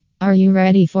Are you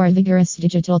ready for vigorous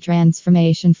digital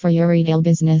transformation for your retail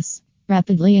business?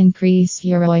 Rapidly increase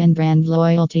your ROI and brand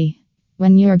loyalty.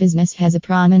 When your business has a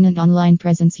prominent online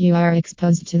presence, you are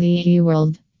exposed to the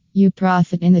e-world. You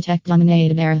profit in the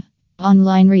tech-dominated era.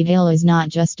 Online retail is not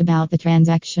just about the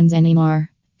transactions anymore.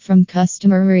 From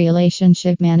customer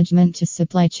relationship management to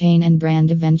supply chain and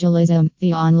brand evangelism,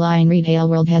 the online retail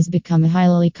world has become a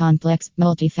highly complex,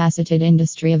 multifaceted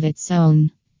industry of its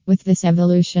own. With this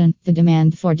evolution, the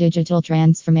demand for digital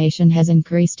transformation has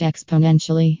increased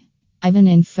exponentially. Ivan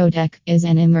Infotech is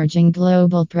an emerging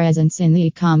global presence in the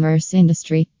e-commerce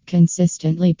industry,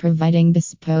 consistently providing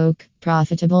bespoke,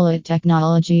 profitable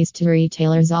technologies to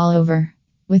retailers all over.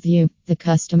 With you, the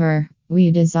customer, we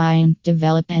design,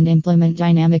 develop, and implement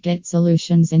dynamic IT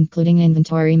solutions including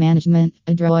inventory management,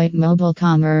 adroit mobile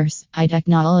commerce,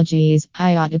 iTechnologies,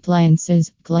 IoT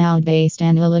appliances, cloud-based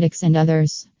analytics, and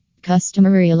others. Customer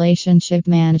relationship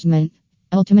management.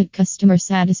 Ultimate customer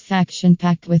satisfaction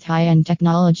packed with high-end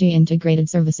technology integrated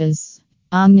services.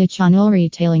 Omnichannel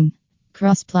retailing.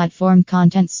 Cross-platform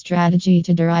content strategy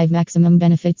to derive maximum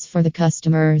benefits for the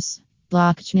customers.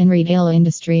 Blockchain retail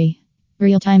industry.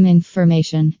 Real-time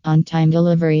information, on-time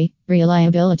delivery,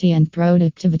 reliability and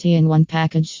productivity in one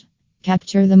package.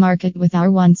 Capture the market with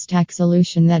our one-stack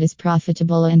solution that is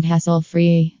profitable and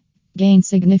hassle-free. Gain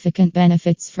significant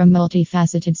benefits from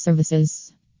multifaceted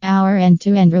services. Our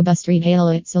end-to-end robust retail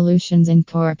IT solutions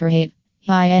incorporate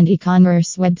high-end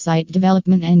e-commerce website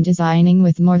development and designing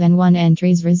with more than one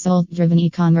entries, result-driven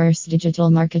e-commerce digital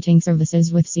marketing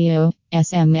services with SEO,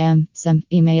 SMM, some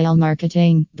email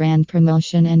marketing, brand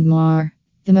promotion, and more.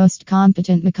 The most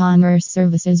competent e-commerce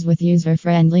services with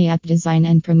user-friendly app design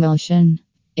and promotion.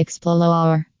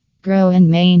 Explore, grow and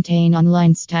maintain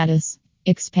online status.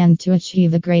 Expand to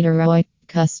achieve a greater ROI,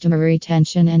 customer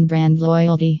retention, and brand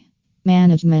loyalty.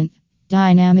 Management.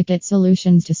 Dynamic IT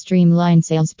solutions to streamline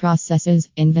sales processes,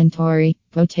 inventory,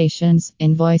 quotations,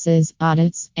 invoices,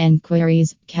 audits,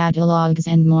 enquiries, catalogs,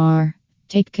 and more.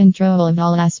 Take control of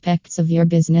all aspects of your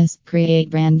business, create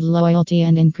brand loyalty,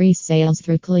 and increase sales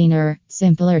through cleaner,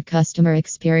 simpler customer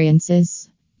experiences.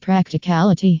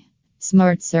 Practicality.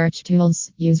 Smart search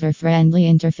tools, user-friendly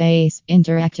interface,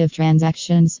 interactive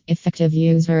transactions, effective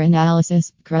user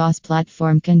analysis,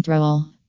 cross-platform control.